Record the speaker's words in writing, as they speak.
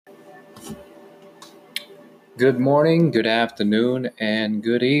Good morning, good afternoon, and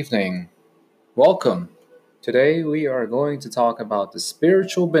good evening. Welcome. Today we are going to talk about the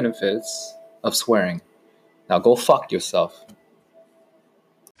spiritual benefits of swearing. Now go fuck yourself.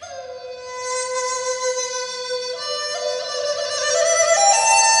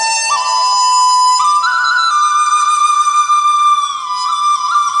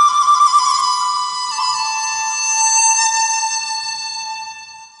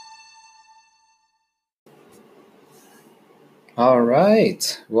 All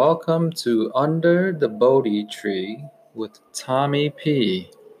right. Welcome to Under the Bodhi Tree with Tommy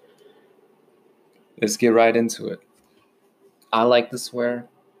P. Let's get right into it. I like to swear.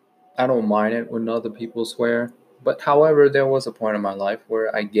 I don't mind it when other people swear. But however, there was a point in my life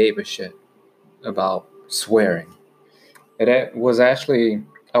where I gave a shit about swearing. It was actually,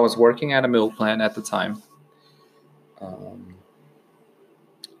 I was working at a milk plant at the time. Um,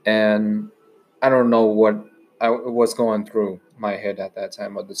 and I don't know what I was going through my head at that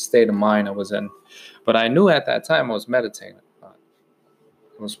time or the state of mind I was in. But I knew at that time I was meditating.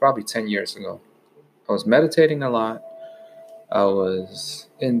 It was probably 10 years ago. I was meditating a lot. I was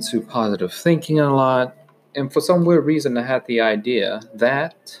into positive thinking a lot. And for some weird reason, I had the idea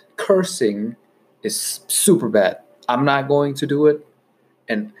that cursing is super bad. I'm not going to do it.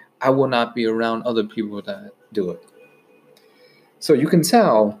 And I will not be around other people that do it. So you can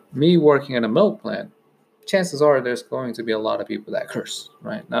tell, me working in a milk plant, chances are there's going to be a lot of people that curse,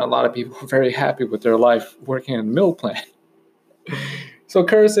 right? Not a lot of people are very happy with their life working in a milk plant. So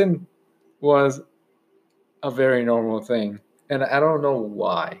cursing was a very normal thing. And I don't know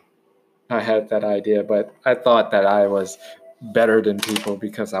why I had that idea, but I thought that I was better than people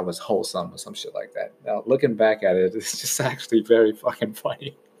because I was wholesome or some shit like that. Now, looking back at it, it's just actually very fucking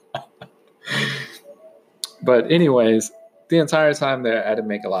funny. But anyways, the entire time there, I didn't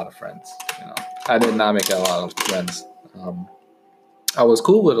make a lot of friends. I did not make a lot of friends. I was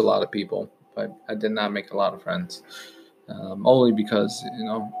cool with a lot of people, but I did not make a lot of friends. Only because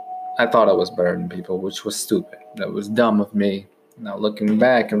I thought I was better than people, which was stupid. That was dumb of me. Now looking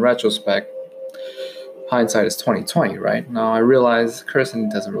back in retrospect, hindsight is 2020, right? Now I realize cursing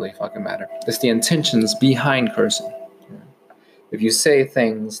doesn't really fucking matter. It's the intentions behind cursing. If you say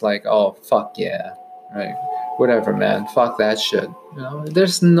things like, "Oh fuck yeah," right? Whatever, man. Fuck that shit.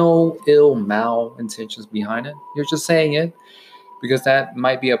 There's no ill mal intentions behind it. You're just saying it because that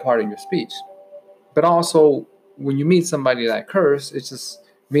might be a part of your speech. But also, when you meet somebody that curse, it just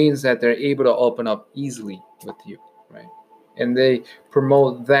means that they're able to open up easily with you, right? And they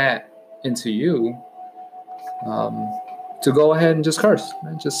promote that into you um, to go ahead and just curse,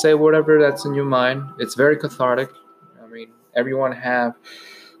 right? Just say whatever that's in your mind. It's very cathartic. I mean, everyone have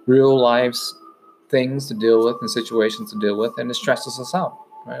real lives things to deal with and situations to deal with, and it stresses us out,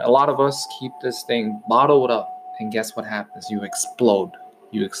 right? A lot of us keep this thing bottled up, and guess what happens? You explode.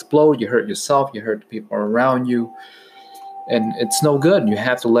 You explode, you hurt yourself, you hurt the people around you, and it's no good. You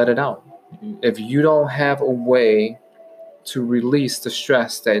have to let it out. If you don't have a way to release the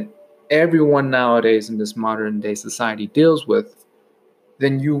stress that everyone nowadays in this modern day society deals with,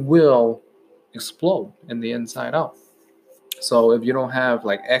 then you will explode in the inside out. So if you don't have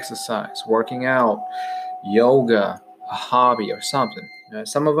like exercise, working out, yoga, a hobby or something,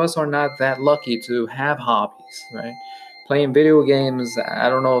 some of us are not that lucky to have hobbies, right? Playing video games, I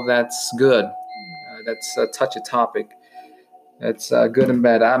don't know if that's good. That's a touchy topic. That's good and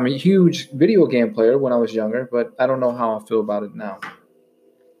bad. I'm a huge video game player when I was younger, but I don't know how I feel about it now.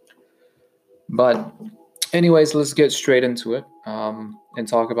 But anyways, let's get straight into it and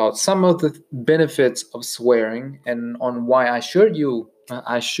talk about some of the benefits of swearing and on why I should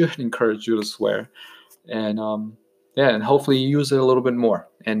encourage you to swear, and yeah, and hopefully you use it a little bit more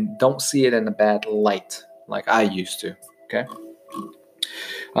and don't see it in a bad light like I used to. Okay.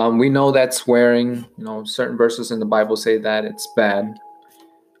 We know that swearing, certain verses in the Bible say that it's bad,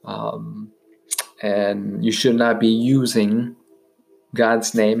 um, and you should not be using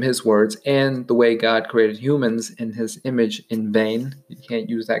God's name, His words, and the way God created humans in His image in vain. You can't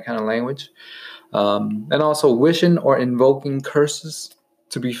use that kind of language. And also wishing or invoking curses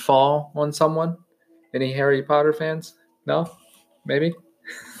to befall on someone. Any Harry Potter fans? No? Maybe?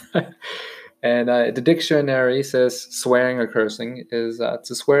 And the dictionary says swearing or cursing is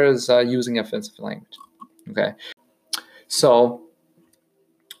to swear is using offensive language. Okay. So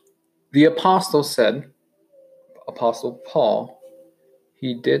the apostle said, Apostle Paul,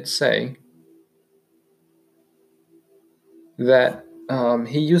 he did say that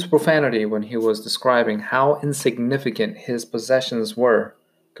he used profanity when he was describing how insignificant his possessions were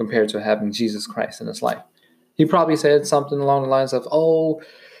compared to having Jesus Christ in his life. He probably said something along the lines of, "Oh,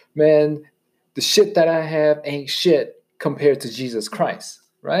 man, the shit that I have ain't shit compared to Jesus Christ,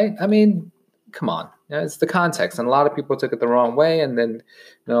 right? I mean, come on. It's the context. And a lot of people took it the wrong way. And then,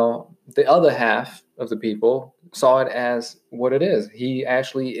 the other half of the people saw it as what it is. He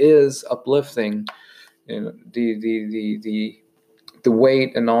actually is uplifting the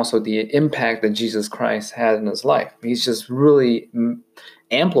weight and also the impact that Jesus Christ had in his life. He's just really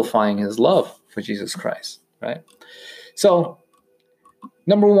amplifying his love for Jesus Christ, right? So,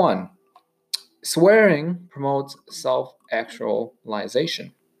 number 1, swearing promotes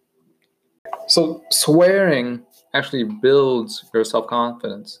self-actualization. So swearing actually builds your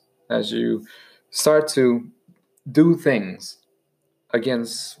self-confidence as you start to do things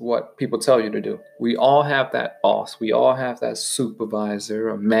against what people tell you to do. We all have that boss. We all have that supervisor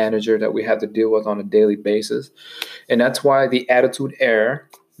or manager that we have to deal with on a daily basis. And that's why the Attitude Era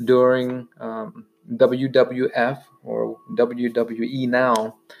during WWF or WWE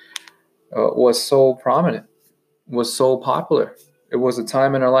now was so prominent, was so popular. It was a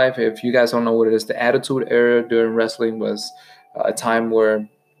time in our life, if you guys don't know what it is, the Attitude Era during wrestling was a time where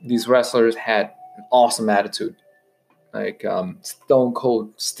these wrestlers had an awesome attitude. Like Stone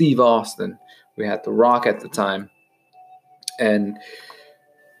Cold Steve Austin. We had The Rock at the time. And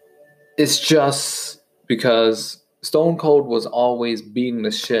it's just because Stone Cold was always beating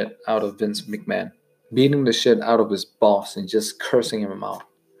the shit out of Vince McMahon, beating the shit out of his boss and just cursing him out,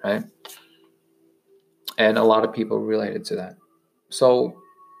 right? And a lot of people related to that. So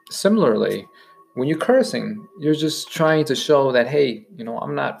similarly, when you're cursing, you're just trying to show that, hey,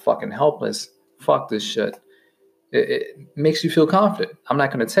 I'm not fucking helpless. Fuck this shit. It makes you feel confident. I'm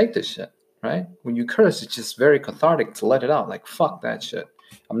not going to take this shit, right? When you curse, it's just very cathartic to let it out. Like, fuck that shit.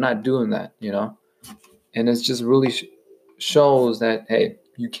 I'm not doing that, And it just really shows that, hey,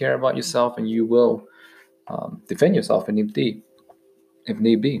 you care about yourself and you will defend yourself if need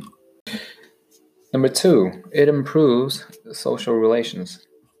be. Number 2, it improves social relations.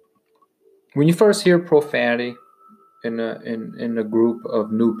 When you first hear profanity in a group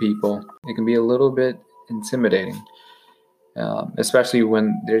of new people, it can be a little bit intimidating, especially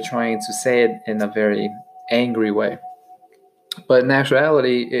when they're trying to say it in a very angry way. But in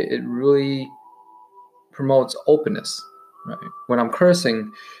actuality, it really promotes openness. Right? When I'm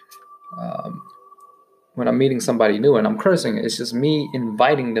cursing, when I'm meeting somebody new and I'm cursing, it's just me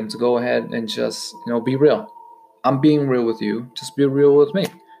inviting them to go ahead and just be real. I'm being real with you. Just be real with me.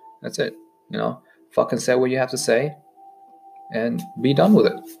 That's it. Fucking say what you have to say and be done with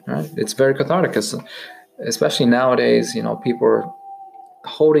it. Right? It's very cathartic, especially nowadays, people are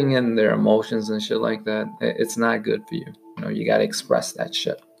holding in their emotions and shit like that. It's not good for you. You got to express that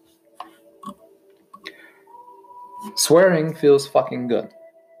shit. Swearing feels fucking good.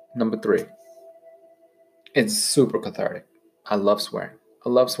 Number 3, it's super cathartic. I love swearing.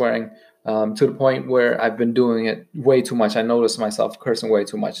 To the point where I've been doing it way too much. I noticed myself cursing way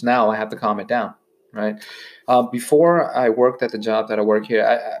too much. Now I have to calm it down, right? Before I worked at the job that I work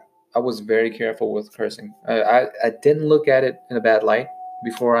here, I was very careful with cursing. I didn't look at it in a bad light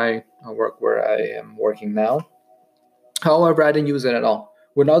before I work where I am working now. However, I didn't use it at all.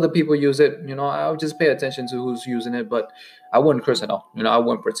 When other people use it, I would just pay attention to who's using it, but I wouldn't curse at all. I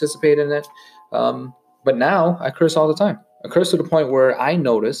wouldn't participate in it. But now I curse all the time. I curse to the point where I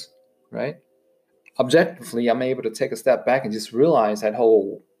notice, right? Objectively, I'm able to take a step back and just realize that,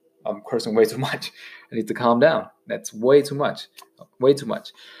 I'm cursing way too much. I need to calm down. That's way too much. Way too much.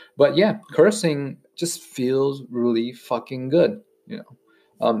 But yeah, cursing just feels really fucking good.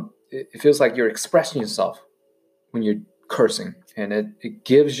 It feels like you're expressing yourself when you're cursing. And it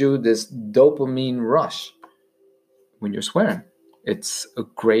gives you this dopamine rush when you're swearing. It's a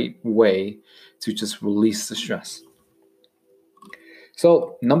great way to just release the stress.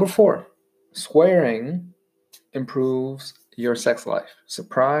 So, number 4, swearing improves your sex life.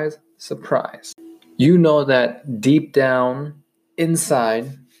 Surprise, surprise. You know that deep down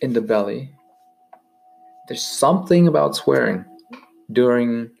inside in the belly, there's something about swearing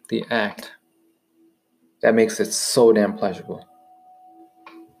during the act that makes it so damn pleasurable.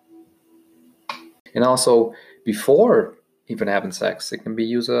 And also, before even having sex, it can be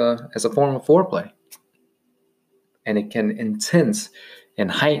used as a form of foreplay. And it can intense and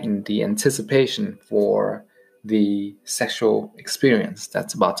heighten the anticipation for the sexual experience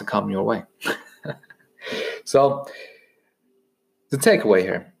that's about to come your way. So, the takeaway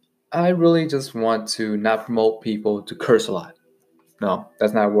here, I really just want to not promote people to curse a lot. No,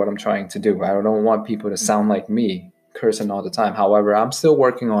 that's not what I'm trying to do. I don't want people to sound like me, cursing all the time. However, I'm still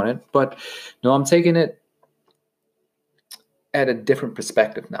working on it, but I'm taking it at a different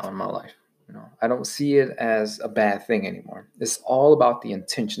perspective now in my life. I don't see it as a bad thing anymore. It's all about the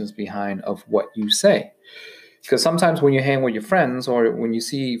intentions behind of what you say. Because sometimes when you hang with your friends, or when you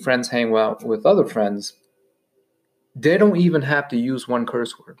see friends hang out with other friends, they don't even have to use one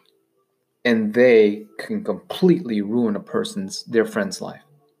curse word, and they can completely ruin their friend's life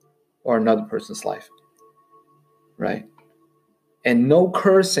or another person's life, right? And no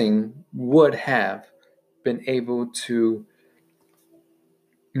cursing would have been able to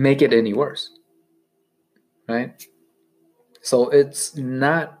make it any worse, right? So it's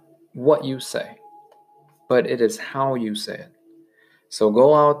not what you say, but it is how you say it. So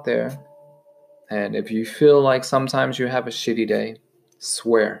go out there, and if you feel like sometimes you have a shitty day,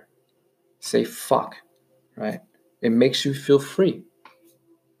 swear, say fuck, right? It makes you feel free.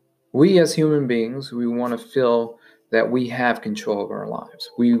 We as human beings, we want to feel that we have control of our lives.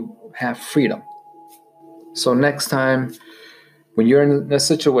 We have freedom. So next time when you're in a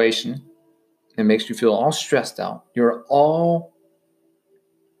situation, it makes you feel all stressed out, you're all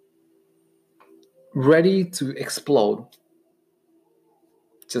ready to explode,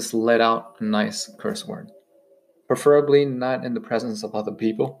 just let out a nice curse word. Preferably not in the presence of other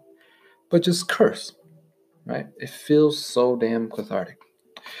people, but just curse, right? It feels so damn cathartic.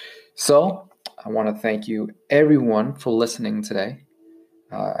 So I want to thank you everyone for listening today.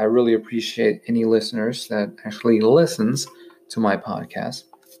 I really appreciate any listeners that actually listens to my podcast.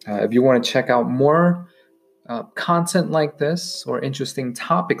 If you want to check out more content like this or interesting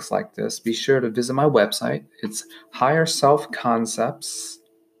topics like this, be sure to visit my website. It's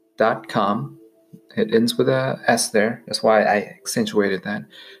higherselfconcepts.com. It ends with a S there. That's why I accentuated that.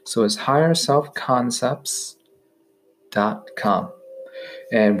 So it's higherselfconcepts.com.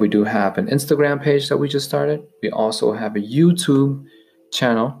 And we do have an Instagram page that we just started. We also have a YouTube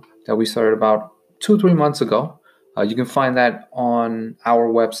channel that we started about 2-3 months ago. You can find that on our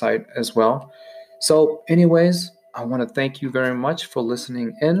website as well. So anyways, I want to thank you very much for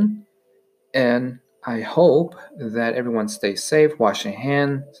listening in. And I hope that everyone stays safe, wash your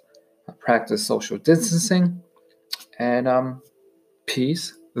hands, practice social distancing, and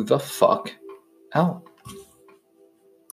peace the fuck out.